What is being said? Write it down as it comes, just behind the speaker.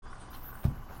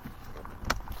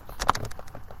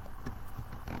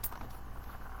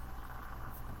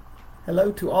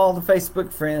Hello to all the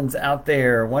Facebook friends out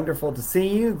there. Wonderful to see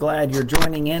you. Glad you're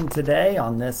joining in today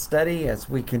on this study as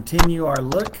we continue our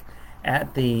look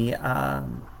at the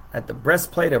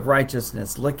breastplate of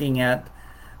righteousness, looking at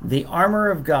the armor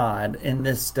of God in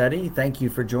this study. Thank you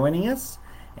for joining us,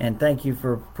 and thank you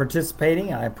for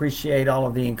participating. I appreciate all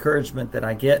of the encouragement that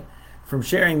I get from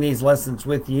sharing these lessons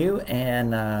with you,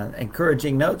 and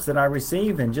encouraging notes that I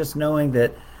receive, and just knowing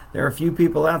that there are a few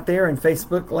people out there in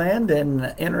Facebook land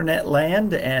and internet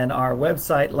land and our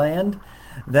website land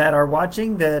that are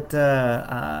watching that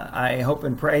I hope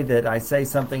and pray that I say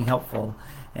something helpful.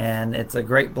 And it's a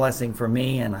great blessing for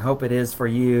me, and I hope it is for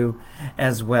you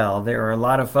as well. There are a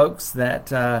lot of folks that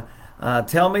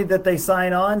tell me that they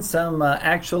sign on. Some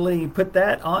actually put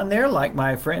that on there, like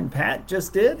my friend Pat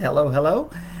just did. Hello, hello.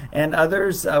 And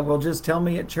others will just tell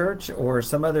me at church or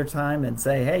some other time and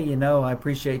say, hey, I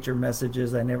appreciate your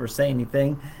messages. I never say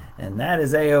anything. And that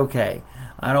is A-OK.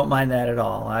 I don't mind that at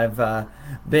all. I've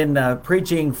been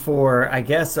preaching for, I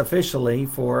guess, officially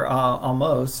for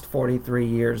almost 43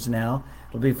 years now.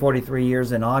 It'll be 43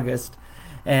 years in August.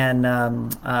 And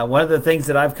one of the things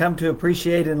that I've come to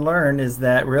appreciate and learn is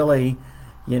that really,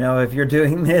 if you're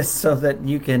doing this so that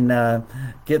you can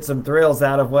get some thrills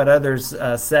out of what others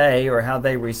say or how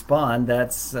they respond,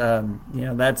 that's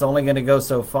only going to go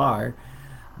so far.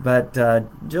 But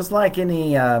just like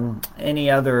any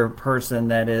other person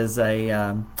that is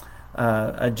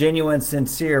a genuine,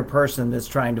 sincere person that's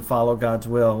trying to follow God's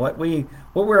will, what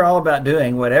we're all about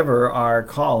doing, whatever our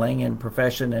calling and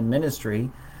profession and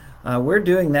ministry, we're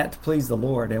doing that to please the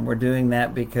Lord, and we're doing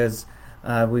that because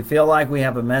we feel like we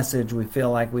have a message, we feel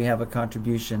like we have a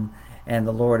contribution, and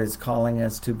the Lord is calling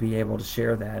us to be able to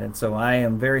share that. And so I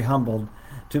am very humbled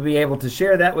to be able to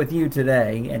share that with you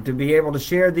today, and to be able to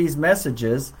share these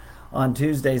messages on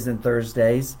Tuesdays and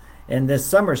Thursdays in this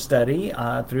summer study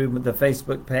through the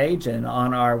Facebook page and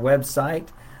on our website,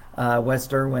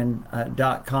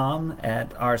 westerwin.com.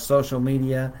 At our social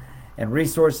media and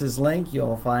resources link,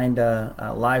 you'll find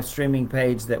a live streaming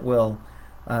page that will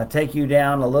take you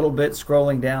down a little bit,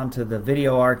 scrolling down to the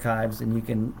video archives, and you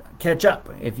can catch up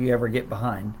if you ever get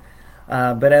behind.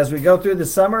 But as we go through the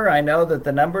summer, I know that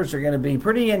the numbers are going to be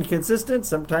pretty inconsistent,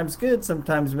 sometimes good,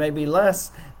 sometimes maybe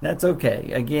less. That's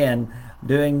okay. Again,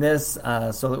 doing this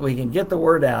so that we can get the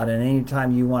word out, and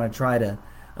anytime you want to try to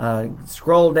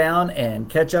scroll down and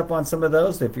catch up on some of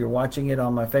those, if you're watching it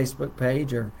on my Facebook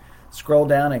page, or scroll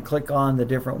down and click on the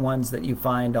different ones that you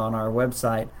find on our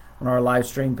website, on our live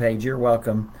stream page, you're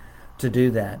welcome to do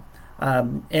that.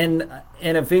 In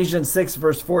Ephesians 6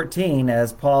 verse 14,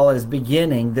 as Paul is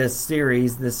beginning this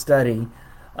series, this study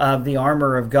of the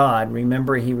armor of God,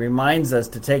 remember, he reminds us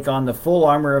to take on the full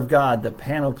armor of God, the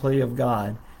panoply of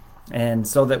God, and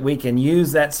so that we can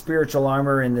use that spiritual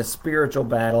armor in this spiritual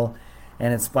battle,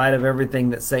 and in spite of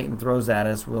everything that Satan throws at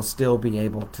us, we'll still be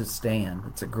able to stand.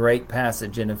 It's a great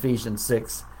passage in Ephesians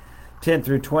 6, 10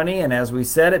 through 20, and as we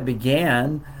said, it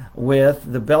began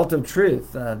with the belt of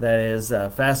truth that is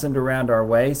fastened around our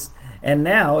waist, and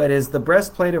now it is the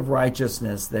breastplate of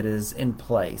righteousness that is in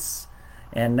place.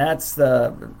 And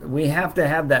we have to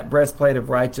have that breastplate of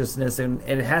righteousness, and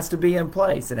it has to be in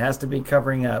place. It has to be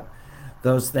covering up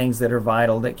those things that are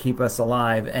vital, that keep us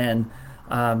alive, and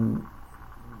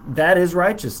that is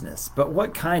righteousness. But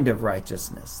what kind of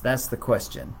righteousness? That's the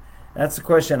question. That's the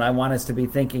question I want us to be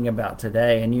thinking about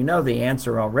today, and you know the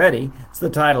answer already. It's the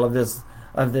title of this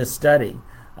study,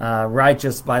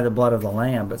 righteous by the blood of the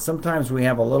Lamb. But sometimes we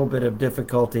have a little bit of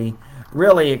difficulty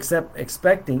really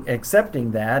accepting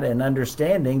that, and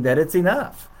understanding that it's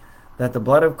enough, that the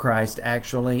blood of Christ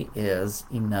actually is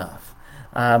enough.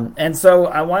 And so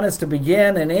I want us to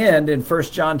begin and end in 1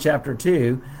 John chapter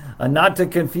 2, not to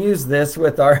confuse this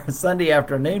with our Sunday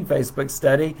afternoon Facebook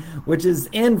study, which is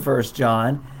in 1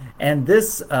 John. And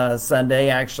this Sunday,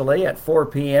 actually, at 4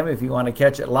 p.m., if you want to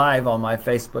catch it live on my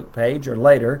Facebook page, or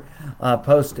later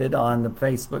posted on the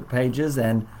Facebook pages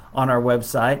and on our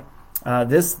website,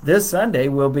 this Sunday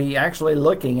we'll be actually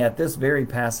looking at this very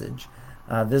passage,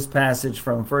 this passage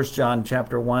from 1 John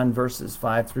chapter 1, verses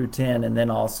 5 through 10, and then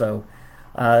also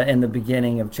in the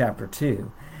beginning of chapter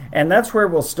 2. And that's where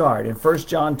we'll start, in 1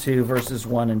 John 2, verses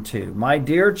 1 and 2. My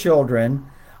dear children,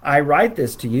 I write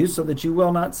this to you so that you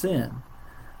will not sin.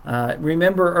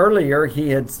 Remember earlier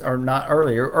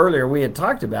we had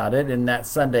talked about it in that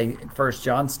Sunday 1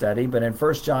 John study, but in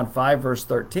 1 John 5 verse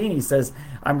 13 he says,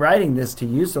 I'm writing this to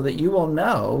you so that you will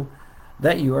know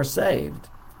that you are saved.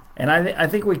 And I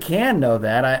think we can know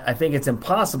that. I think it's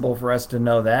impossible for us to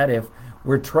know that if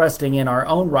we're trusting in our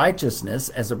own righteousness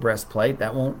as a breastplate.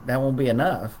 That won't be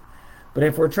enough. But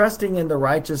if we're trusting in the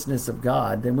righteousness of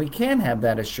God, then we can have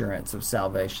that assurance of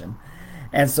salvation.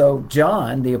 And so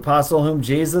John, the apostle whom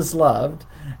Jesus loved,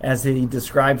 as he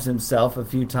describes himself a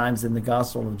few times in the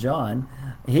Gospel of John,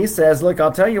 he says, look,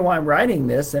 I'll tell you why I'm writing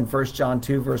this in 1 John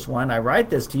 2, verse 1. I write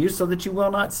this to you so that you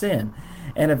will not sin.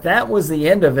 And if that was the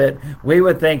end of it, we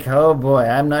would think, oh boy,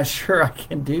 I'm not sure I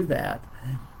can do that.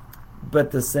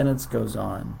 But the sentence goes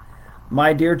on.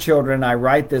 My dear children, I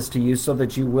write this to you so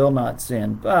that you will not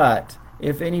sin. But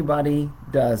if anybody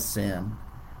does sin,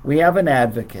 we have an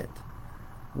advocate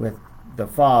with the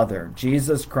Father,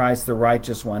 Jesus Christ, the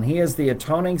righteous one. He is the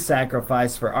atoning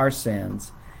sacrifice for our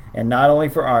sins, and not only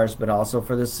for ours, but also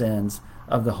for the sins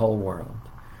of the whole world.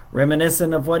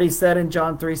 Reminiscent of what he said in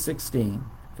John 3:16,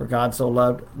 for God so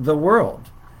loved the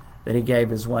world that he gave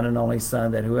his one and only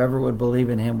Son, that whoever would believe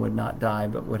in him would not die,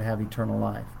 but would have eternal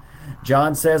life.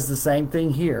 John says the same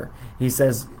thing here. He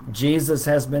says, Jesus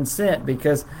has been sent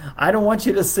because I don't want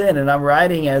you to sin. And I'm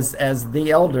writing as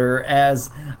the elder, as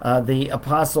the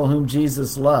apostle whom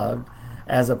Jesus loved,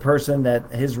 as a person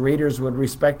that his readers would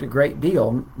respect a great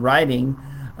deal, writing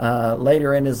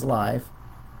later in his life.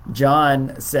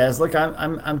 John says, look,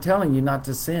 I'm telling you not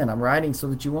to sin. I'm writing so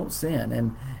that you won't sin.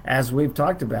 And as we've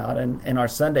talked about in our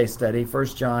Sunday study, 1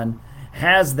 John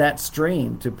has that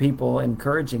stream to people,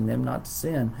 encouraging them not to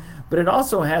sin. But it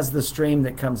also has the stream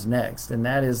that comes next, and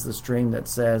that is the stream that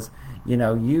says,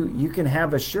 you can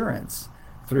have assurance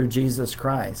through Jesus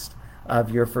Christ of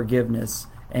your forgiveness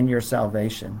and your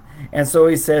salvation. And so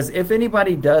he says, if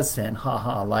anybody does sin,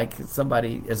 like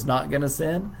somebody is not going to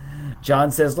sin, John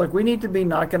says, look, we need to be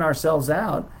knocking ourselves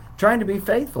out, trying to be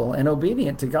faithful and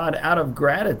obedient to God out of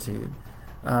gratitude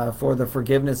for the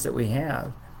forgiveness that we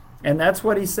have. And that's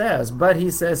what he says. But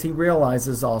he says he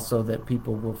realizes also that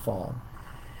people will fall.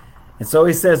 And so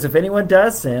he says, if anyone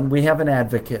does sin, we have an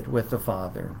advocate with the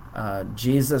Father,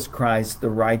 Jesus Christ, the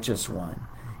righteous one.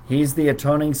 He's the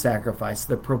atoning sacrifice,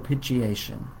 the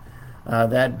propitiation.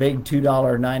 That big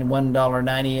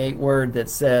 $1.98 word that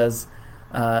says,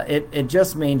 it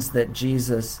just means that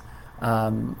Jesus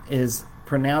is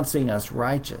pronouncing us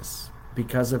righteous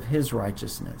because of his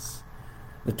righteousness.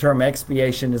 The term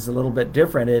expiation is a little bit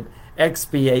different. It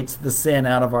expiates the sin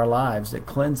out of our lives. It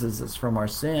cleanses us from our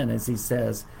sin, as he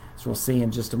says, as we'll see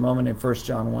in just a moment in 1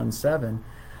 John 1:7.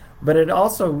 But it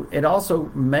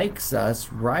also makes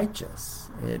us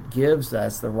righteous. It gives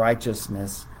us the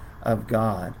righteousness of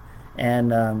God.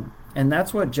 And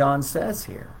that's what John says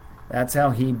here. That's how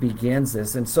he begins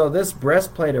this. And so this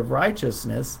breastplate of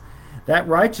righteousness, that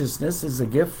righteousness is a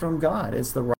gift from God.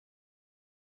 It's the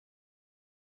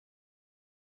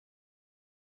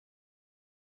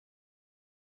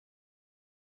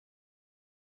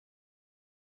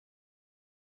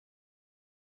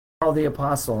Paul the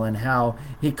apostle, and how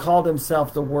he called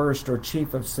himself the worst or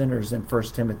chief of sinners in 1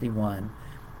 Timothy 1,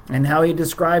 and how he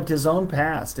described his own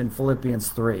past in Philippians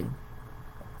 3.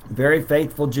 Very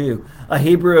faithful Jew, a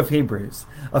Hebrew of Hebrews,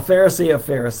 a Pharisee of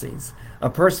Pharisees, a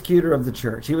persecutor of the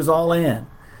church. He was all in,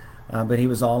 but he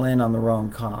was all in on the wrong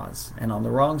cause and on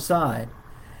the wrong side.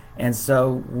 And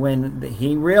so when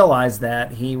he realized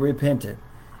that, he repented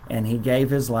and he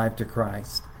gave his life to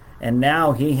Christ. And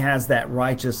now he has that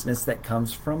righteousness that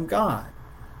comes from God,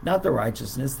 not the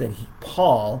righteousness that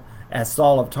Paul, as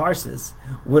Saul of Tarsus,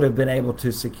 would have been able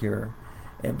to secure,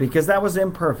 because that was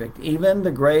imperfect. Even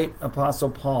the great apostle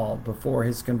Paul, before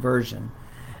his conversion,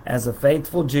 as a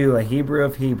faithful Jew, a Hebrew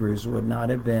of Hebrews, would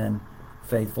not have been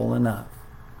faithful enough.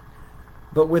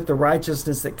 But with the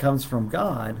righteousness that comes from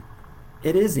God,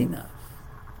 it is enough.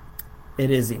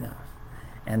 It is enough.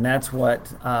 And that's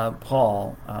what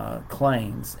Paul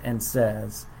claims and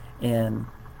says in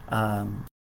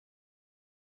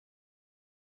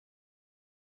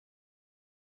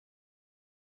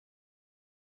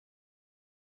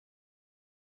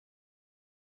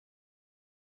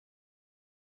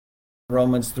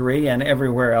Romans 3 and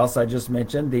everywhere else I just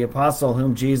mentioned. The apostle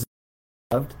whom Jesus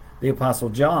loved, the apostle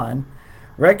John,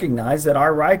 recognized that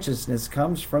our righteousness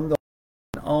comes from the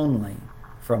Lord, only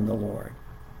from the Lord.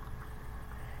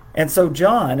 And so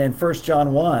John in 1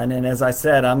 John 1, and as I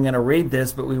said, I'm going to read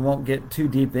this, but we won't get too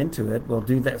deep into it. We'll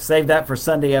do that. Save that for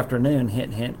Sunday afternoon.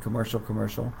 Hint, hint,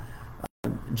 commercial.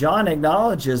 John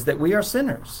acknowledges that we are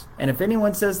sinners. And if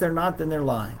anyone says they're not, then they're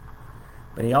lying.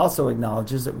 But he also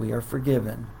acknowledges that we are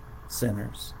forgiven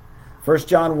sinners. 1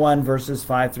 John 1, verses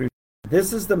 5 through 6.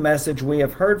 This is the message we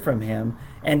have heard from him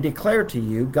and declare to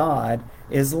you, God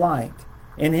is light.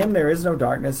 In him there is no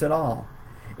darkness at all.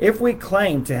 If we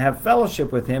claim to have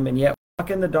fellowship with him and yet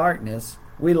walk in the darkness,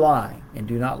 we lie and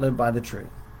do not live by the truth.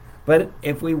 But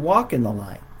if we walk in the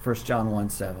light, 1 John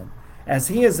 1:7, As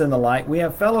he is in the light, we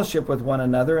have fellowship with one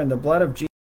another, and the blood of Jesus,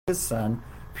 his Son,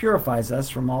 purifies us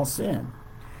from all sin.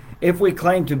 If we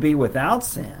claim to be without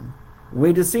sin,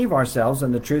 we deceive ourselves,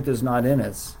 and the truth is not in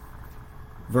us.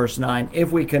 Verse 9,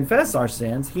 if we confess our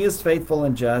sins, he is faithful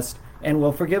and just and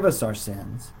will forgive us our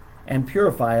sins and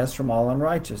purify us from all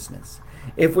unrighteousness.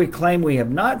 If we claim we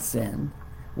have not sinned,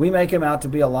 we make him out to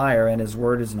be a liar, and his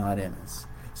word is not in us.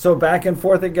 So back and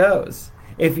forth it goes.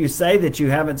 If you say that you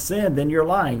haven't sinned, then you're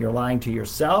lying. You're lying to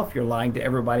yourself, you're lying to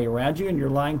everybody around you, and you're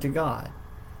lying to God.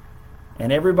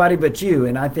 And everybody but you,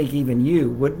 and I think even you,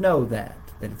 would know that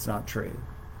it's not true.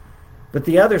 But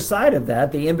the other side of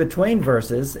that, the in-between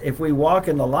verses, if we walk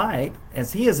in the light,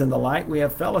 as he is in the light, we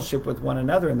have fellowship with one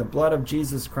another, and the blood of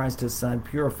Jesus Christ, his Son,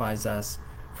 purifies us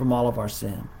from all of our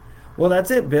sin. Well,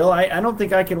 that's it, Bill. I don't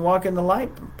think I can walk in the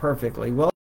light perfectly.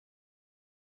 Well,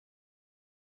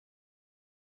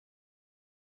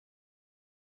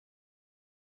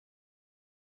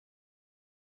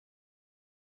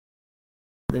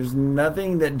 there's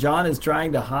nothing that John is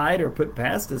trying to hide or put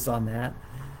past us on that.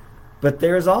 But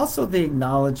there's also the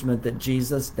acknowledgement that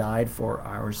Jesus died for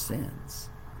our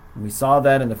sins. We saw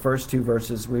that in the first two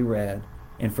verses we read,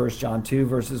 in 1 John 2,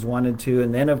 verses 1 and 2,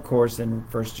 and then, of course, in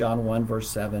 1 John 1, verse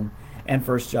 7, and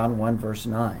 1 John 1, verse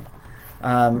 9.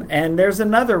 And there's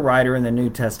another writer in the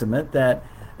New Testament that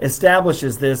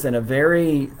establishes this in a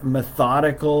very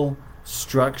methodical,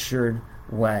 structured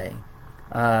way.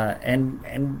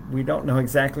 And we don't know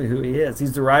exactly who he is.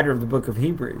 He's the writer of the book of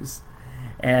Hebrews.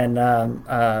 And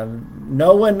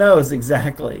no one knows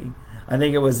exactly. I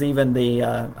think it was even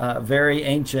the very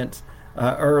ancient,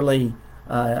 early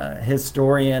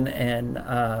historian and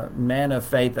man of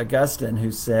faith, Augustine,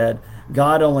 who said,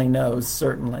 God only knows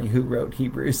certainly who wrote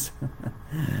Hebrews.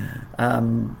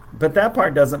 But that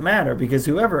part doesn't matter, because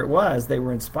whoever it was, they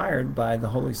were inspired by the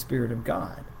Holy Spirit of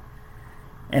God.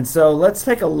 And so let's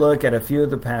take a look at a few of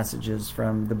the passages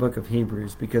from the book of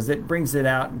Hebrews, because it brings it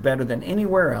out better than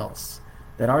anywhere else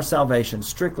that our salvation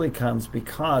strictly comes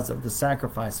because of the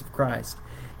sacrifice of Christ.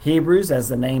 Hebrews, as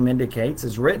the name indicates,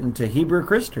 is written to Hebrew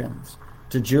Christians,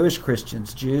 to Jewish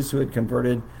Christians, Jews who had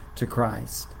converted to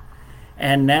Christ.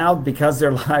 And now, because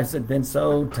their lives had been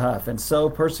so tough and so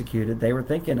persecuted, they were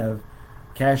thinking of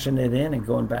cashing it in and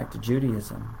going back to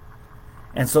Judaism.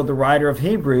 And so the writer of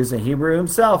Hebrews, a Hebrew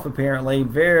himself apparently,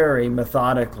 very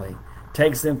methodically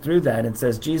takes them through that and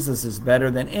says Jesus is better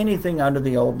than anything under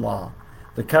the old law.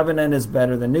 The covenant is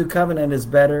better. The new covenant is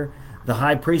better. The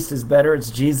high priest is better. It's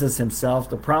Jesus himself.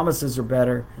 The promises are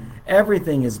better.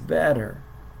 Everything is better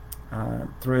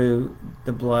through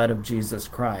the blood of Jesus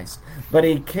Christ. But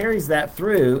he carries that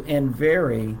through in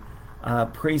very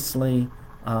priestly,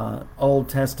 Old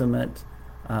Testament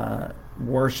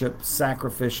worship,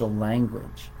 sacrificial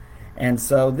language. And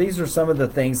so these are some of the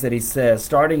things that he says,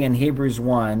 starting in Hebrews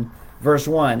 1, verse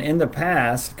 1. In the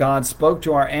past, God spoke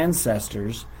to our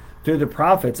ancestors through the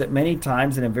prophets at many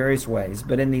times and in various ways.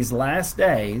 But in these last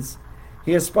days,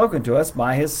 he has spoken to us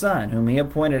by his Son, whom he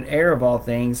appointed heir of all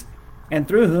things, and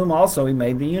through whom also he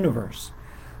made the universe.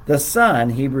 The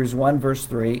Son, Hebrews 1, verse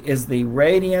 3, is the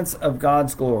radiance of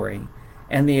God's glory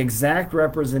and the exact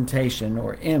representation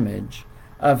or image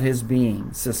of his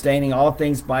being, sustaining all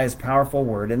things by his powerful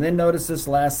word. And then notice this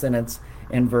last sentence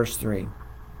in verse 3.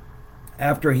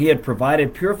 After he had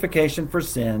provided purification for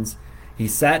sins, he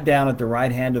sat down at the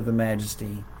right hand of the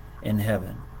Majesty in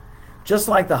heaven. Just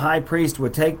like the high priest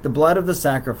would take the blood of the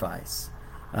sacrifice,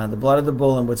 the blood of the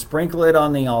bull, and would sprinkle it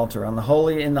on the altar, in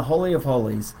the Holy of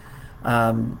Holies,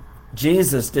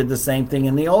 Jesus did the same thing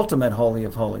in the ultimate Holy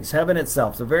of Holies, heaven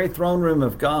itself, the very throne room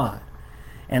of God.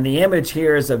 And the image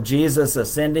here is of Jesus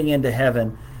ascending into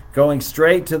heaven, going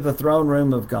straight to the throne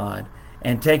room of God,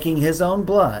 and taking his own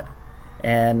blood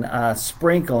and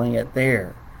sprinkling it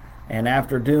there. And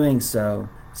after doing so,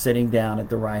 sitting down at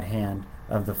the right hand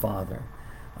of the Father.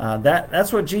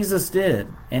 That's what Jesus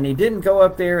did. And he didn't go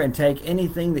up there and take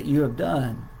anything that you have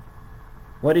done.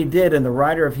 What he did, and the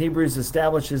writer of Hebrews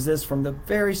establishes this from the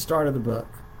very start of the book,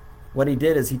 what he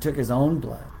did is he took his own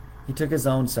blood. He took his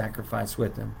own sacrifice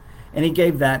with him. And he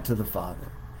gave that to the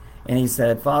Father. And he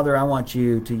said, Father, I want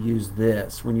you to use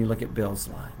this when you look at Bill's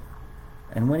life.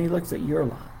 And when he looks at your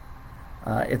life.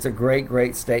 It's a great,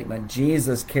 great statement.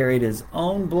 Jesus carried his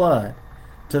own blood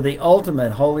to the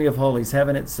ultimate Holy of Holies,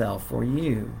 heaven itself, for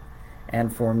you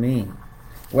and for me.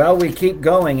 Well, we keep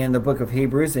going in the book of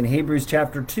Hebrews, in Hebrews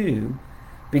chapter 2,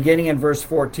 beginning in verse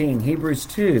 14. Hebrews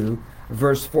 2,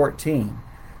 verse 14.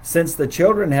 Since the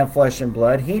children have flesh and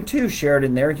blood, he too shared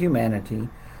in their humanity,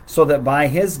 so that by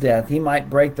his death he might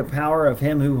break the power of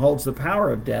him who holds the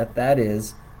power of death, that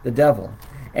is, the devil,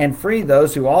 and free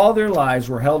those who all their lives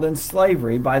were held in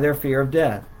slavery by their fear of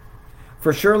death.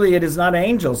 For surely it is not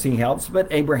angels he helps,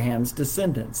 but Abraham's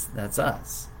descendants. That's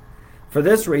us. For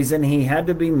this reason he had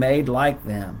to be made like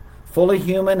them, fully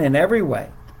human in every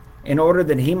way, in order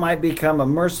that he might become a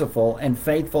merciful and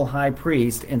faithful high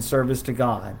priest in service to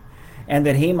God, and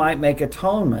that he might make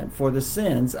atonement for the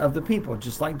sins of the people,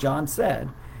 just like John said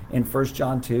in 1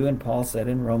 John 2 and Paul said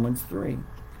in Romans 3.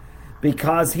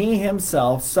 Because he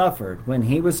himself suffered when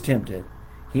he was tempted,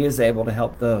 he is able to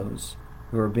help those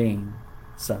who are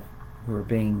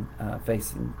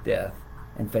facing death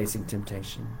and facing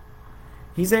temptation.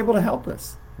 He's able to help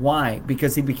us. Why?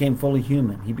 Because he became fully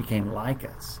human. He became like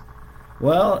us.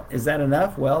 Well, is that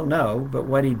enough? Well, no. But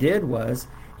what he did was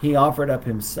he offered up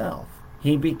himself.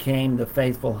 He became the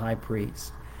faithful high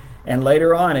priest. And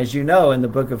later on, as you know, in the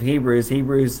book of Hebrews,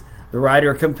 the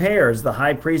writer compares the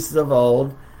high priests of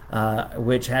old,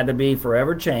 which had to be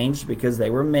forever changed because they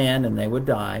were men and they would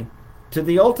die, to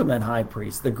the ultimate high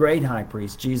priest, the great high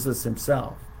priest, Jesus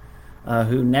himself,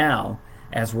 who now,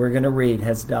 as we're going to read,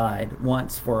 has died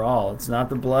once for all. It's not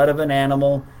the blood of an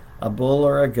animal, a bull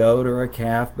or a goat or a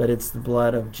calf, but it's the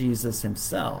blood of Jesus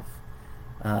himself.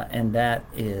 And that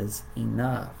is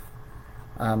enough.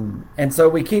 And so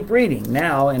we keep reading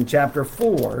now in chapter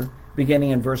 4, beginning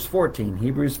in verse 14,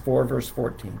 Hebrews 4, verse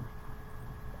 14.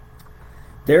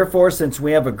 Therefore, since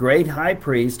we have a great high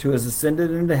priest who has ascended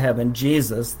into heaven,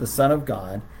 Jesus, the Son of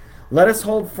God, let us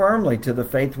hold firmly to the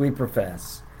faith we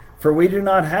profess. For we do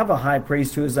not have a high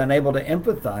priest who is unable to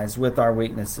empathize with our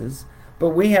weaknesses, but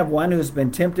we have one who has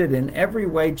been tempted in every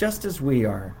way just as we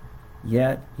are,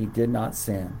 yet he did not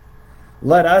sin.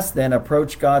 Let us then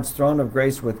approach God's throne of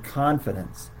grace with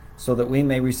confidence, so that we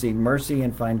may receive mercy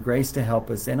and find grace to help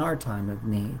us in our time of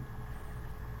need.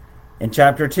 In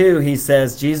chapter 2, he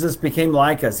says, Jesus became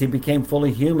like us. He became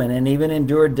fully human and even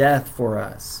endured death for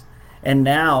us. And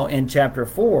now in chapter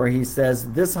 4, he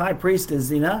says, this high priest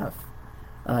is enough.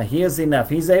 He is enough.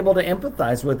 He's able to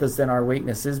empathize with us in our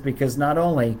weaknesses because not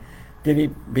only did he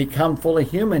become fully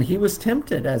human, he was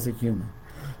tempted as a human.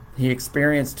 He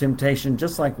experienced temptation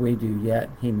just like we do, yet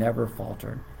he never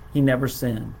faltered. He never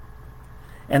sinned.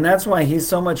 And that's why he's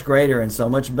so much greater and so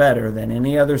much better than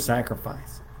any other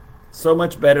sacrifice. So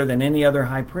much better than any other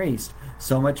high priest.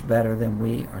 So much better than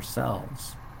we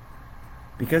ourselves.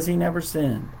 Because he never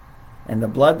sinned. And the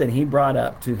blood that he brought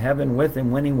up to heaven with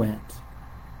him when he went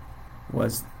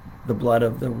was the blood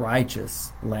of the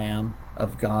righteous Lamb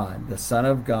of God, the Son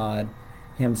of God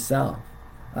himself.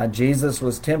 Jesus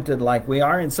was tempted like we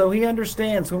are, and so he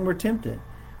understands when we're tempted.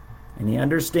 And he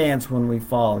understands when we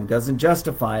fall. He doesn't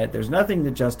justify it. There's nothing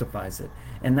that justifies it.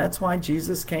 And that's why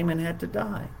Jesus came and had to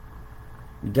die.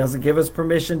 He doesn't give us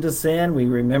permission to sin. We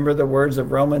remember the words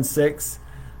of Romans 6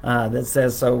 that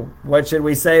says, so what should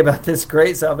we say about this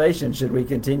great salvation? Should we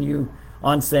continue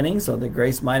on sinning so that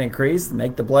grace might increase,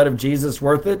 make the blood of Jesus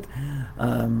worth it?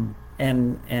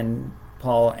 And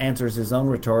Paul answers his own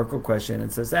rhetorical question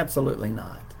and says, absolutely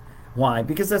not. Why?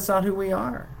 Because that's not who we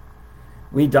are.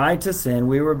 We died to sin.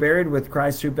 We were buried with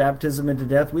Christ through baptism into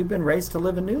death. We've been raised to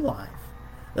live a new life.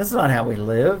 That's not how we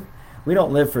live. We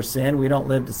don't live for sin. We don't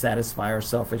live to satisfy our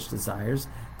selfish desires.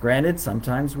 Granted,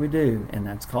 sometimes we do, and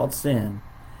that's called sin.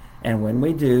 And when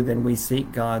we do, then we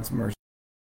seek God's mercy.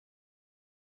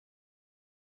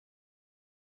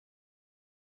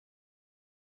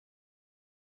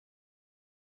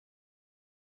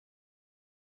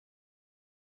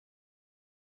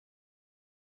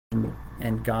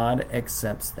 And God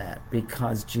accepts that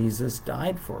because Jesus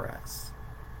died for us.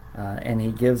 And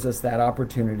he gives us that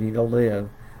opportunity to live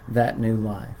that new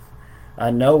life.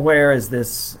 Nowhere is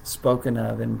this spoken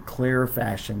of in clearer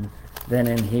fashion than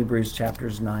in Hebrews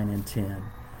chapters 9 and 10.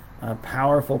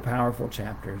 Powerful, powerful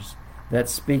chapters that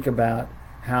speak about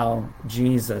how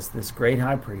Jesus, this great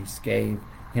high priest, gave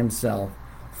himself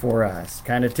for us.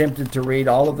 Kind of tempted to read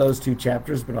all of those 2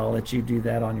 chapters, but I'll let you do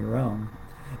that on your own.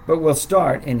 But we'll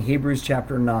start in Hebrews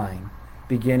chapter 9,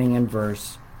 beginning in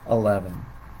verse 11.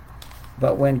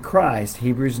 But when Christ,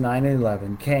 Hebrews 9 and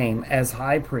 11, came as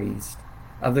high priest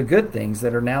of the good things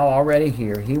that are now already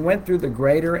here, he went through the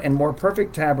greater and more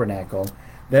perfect tabernacle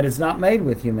that is not made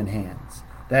with human hands.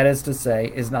 That is to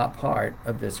say, is not part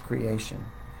of this creation.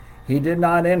 He did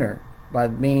not enter by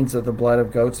means of the blood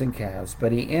of goats and calves,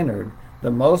 but he entered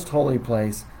the most holy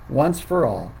place once for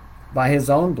all by his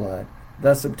own blood,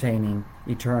 thus obtaining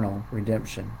eternal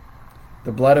redemption.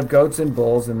 The blood of goats and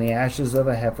bulls and the ashes of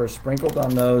a heifer sprinkled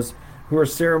on those who are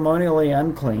ceremonially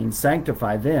unclean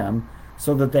sanctify them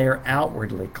so that they are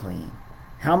outwardly clean.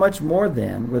 How much more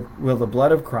then will the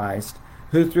blood of Christ,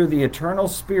 who through the eternal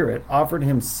Spirit offered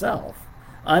himself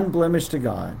unblemished to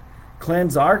God,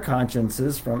 cleanse our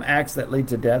consciences from acts that lead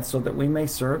to death so that we may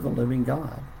serve the living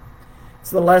God. It's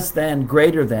the less than,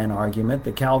 greater than argument,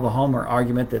 the Calva-Homer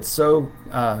argument that's so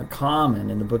common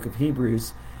in the book of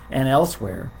Hebrews and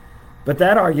elsewhere. But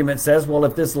that argument says, well,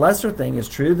 if this lesser thing is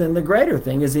true, then the greater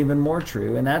thing is even more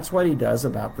true. And that's what he does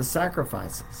about the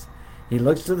sacrifices. He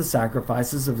looks to the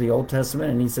sacrifices of the Old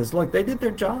Testament and he says, look, they did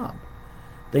their job.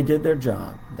 They did their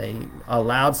job. They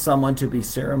allowed someone to be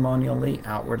ceremonially,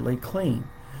 outwardly clean.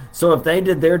 So if they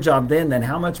did their job then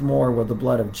how much more will the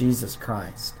blood of Jesus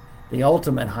Christ, the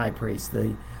ultimate high priest,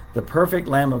 the perfect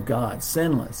Lamb of God,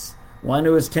 sinless, one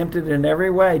who is tempted in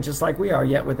every way, just like we are,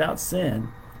 yet without sin,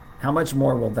 how much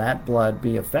more will that blood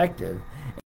be effective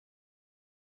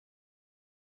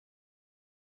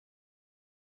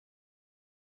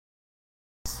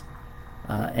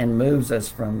and moves us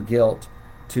from guilt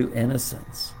to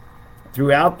innocence?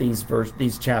 Throughout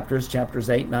these chapters, chapters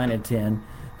 8, 9, and 10,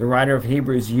 the writer of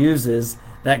Hebrews uses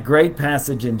that great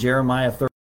passage in Jeremiah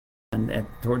 31,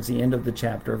 towards the end of the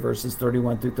chapter, verses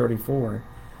 31 through 34,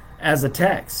 as a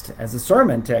text, as a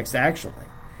sermon text, actually.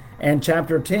 And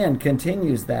chapter 10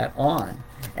 continues that on.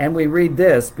 And we read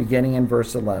this beginning in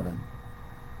verse 11.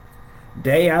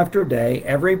 Day after day,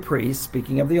 every priest,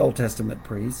 speaking of the Old Testament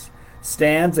priests,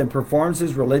 stands and performs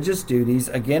his religious duties.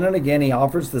 Again and again he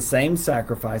offers the same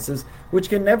sacrifices, which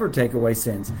can never take away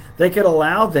sins. They could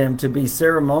allow them to be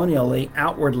ceremonially,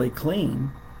 outwardly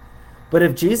clean. But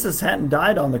if Jesus hadn't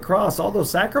died on the cross, all those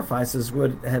sacrifices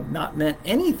would have not meant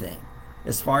anything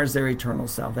as far as their eternal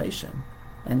salvation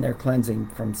and their cleansing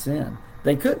from sin.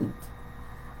 They couldn't.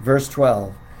 Verse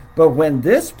 12, but when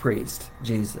this priest,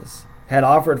 Jesus, had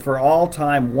offered for all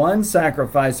time one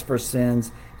sacrifice for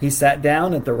sins, he sat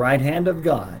down at the right hand of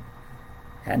God.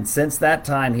 And since that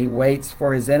time he waits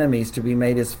for his enemies to be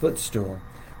made his footstool.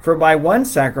 For by one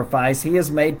sacrifice he has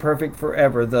made perfect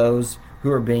forever those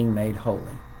who are being made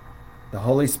holy. The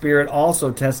Holy Spirit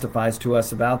also testifies to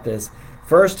us about this.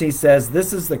 First he says,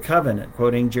 this is the covenant,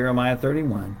 quoting Jeremiah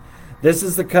 31. This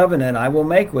is the covenant I will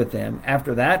make with them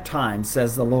after that time,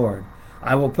 says the Lord.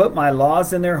 I will put my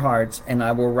laws in their hearts and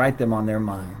I will write them on their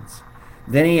minds.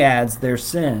 Then he adds, their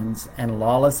sins and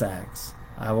lawless acts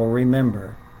I will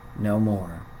remember no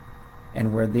more.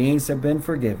 And where these have been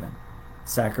forgiven,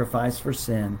 sacrifice for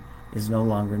sin is no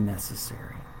longer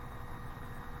necessary.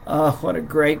 Oh, what a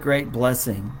great, great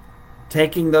blessing.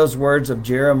 Taking those words of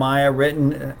Jeremiah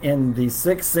written in the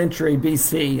 6th century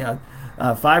BC,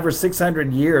 500 or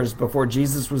 600 years before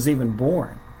Jesus was even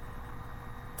born.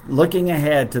 Looking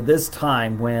ahead to this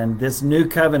time when this new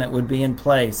covenant would be in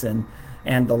place and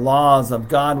the laws of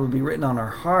God would be written on our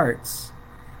hearts,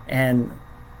 and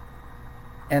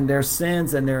their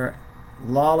sins and their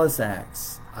lawless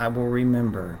acts I will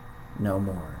remember no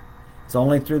more. It's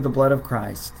only through the blood of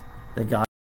Christ that God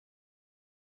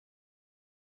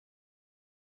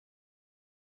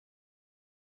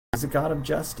is a God of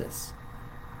justice.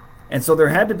 And so there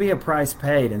had to be a price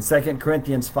paid. And 2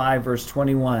 Corinthians 5, verse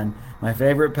 21, my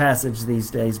favorite passage these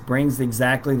days, brings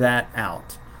exactly that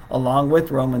out, along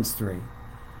with Romans 3.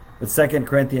 But 2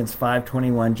 Corinthians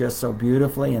 5:21 just so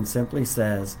beautifully and simply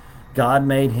says, God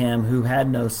made him who had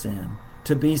no sin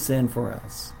to be sin for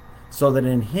us, so that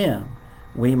in him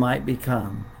we might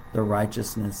become the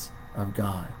righteousness of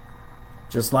God.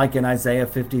 Just like in Isaiah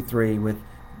 53, with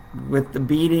the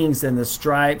beatings and the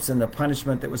stripes and the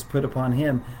punishment that was put upon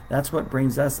him, that's what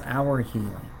brings us our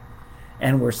healing.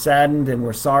 And we're saddened and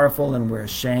we're sorrowful and we're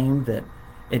ashamed that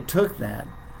it took that.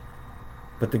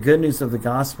 But the good news of the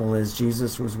gospel is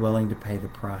Jesus was willing to pay the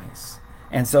price.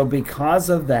 And so because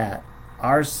of that,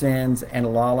 our sins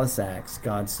and lawless acts,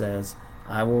 God says,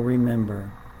 I will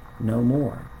remember no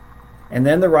more. And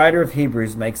then the writer of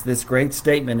Hebrews makes this great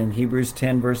statement in Hebrews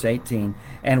 10, verse 18,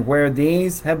 and where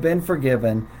these have been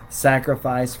forgiven,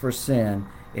 sacrifice for sin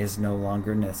is no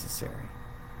longer necessary.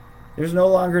 There's no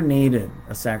longer needed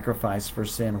a sacrifice for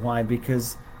sin. Why?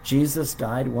 Because Jesus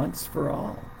died once for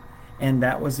all, and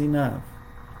that was enough.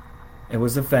 It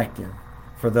was effective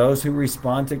for those who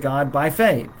respond to God by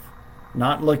faith,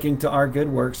 not looking to our good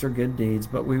works or good deeds,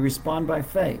 but we respond by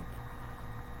faith.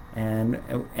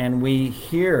 And we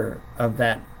hear of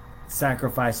that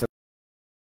sacrifice of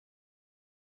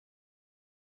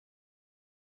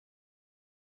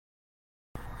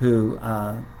who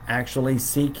actually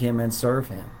seek him and serve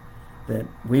him. That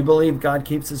we believe God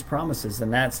keeps his promises,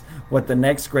 and that's what the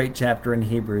next great chapter in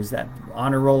Hebrews, that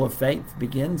honor roll of faith,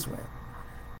 begins with.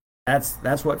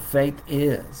 That's what faith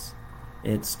is.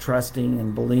 It's trusting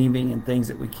and believing in things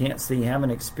that we can't see,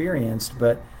 haven't experienced,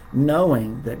 but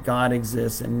knowing that God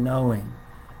exists and knowing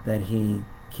that he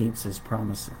keeps his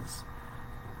promises.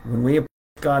 When we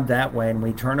God that way and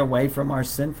we turn away from our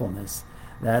sinfulness,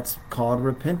 that's called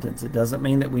repentance. It doesn't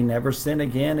mean that we never sin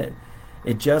again.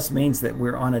 It just means that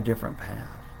we're on a different path.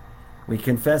 We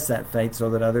confess that faith so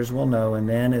that others will know. And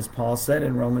then, as Paul said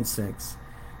in Romans 6,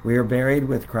 we are buried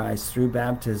with Christ through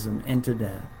baptism into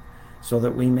death, so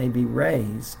that we may be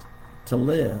raised to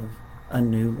live a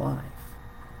new life.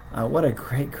 What a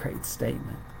great, great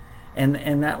statement.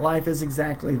 And that life is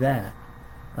exactly that.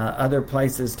 Other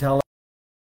places tell us,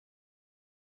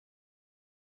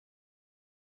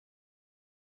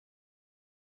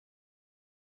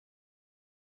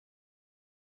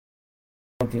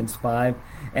 Corinthians 5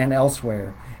 and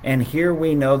elsewhere. And here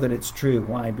we know that it's true.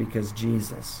 Why? Because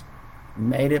Jesus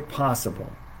made it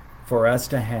possible for us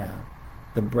to have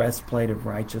the breastplate of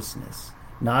righteousness.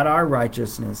 Not our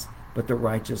righteousness, but the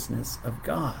righteousness of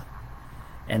God.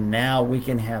 And now we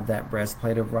can have that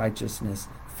breastplate of righteousness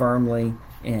firmly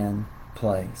in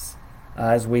place.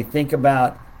 As we think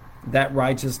about that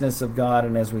righteousness of God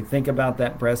and as we think about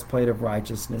that breastplate of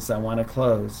righteousness, I want to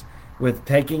close with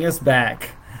taking us back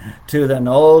to an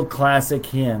old classic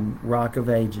hymn, Rock of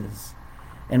Ages.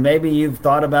 And maybe you've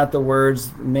thought about the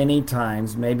words many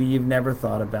times. Maybe you've never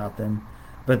thought about them.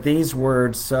 But these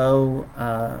words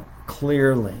so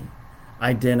clearly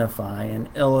identify and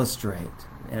illustrate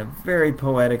in a very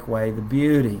poetic way the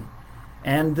beauty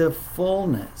and the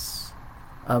fullness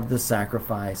of the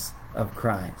sacrifice of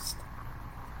Christ.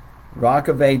 Rock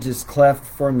of Ages, cleft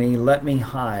for me, let me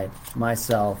hide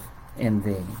myself in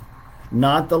thee.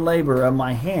 Not the labor of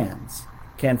my hands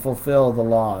can fulfill the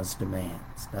law's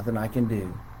demands. Nothing I can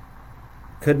do.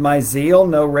 Could my zeal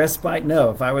know respite?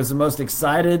 No. If I was the most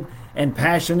excited and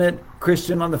passionate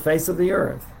Christian on the face of the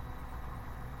earth,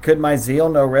 could my zeal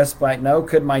know respite? No.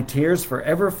 Could my tears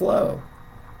forever flow?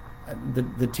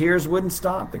 The tears wouldn't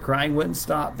stop. The crying wouldn't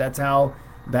stop. That's how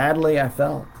badly I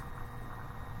felt.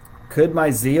 Could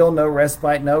my zeal know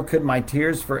respite? No. Could my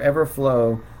tears forever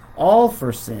flow? All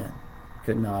for sin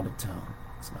could not atone.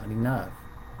 It's not enough.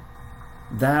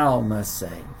 Thou must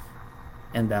save,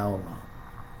 and thou alone.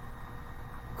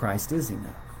 Christ is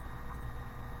enough.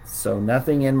 So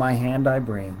nothing in my hand I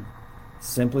bring,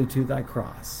 simply to thy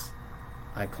cross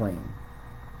I cling.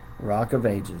 Rock of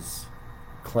Ages,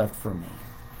 cleft for me,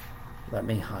 let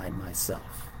me hide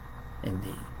myself in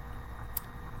thee.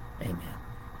 Amen.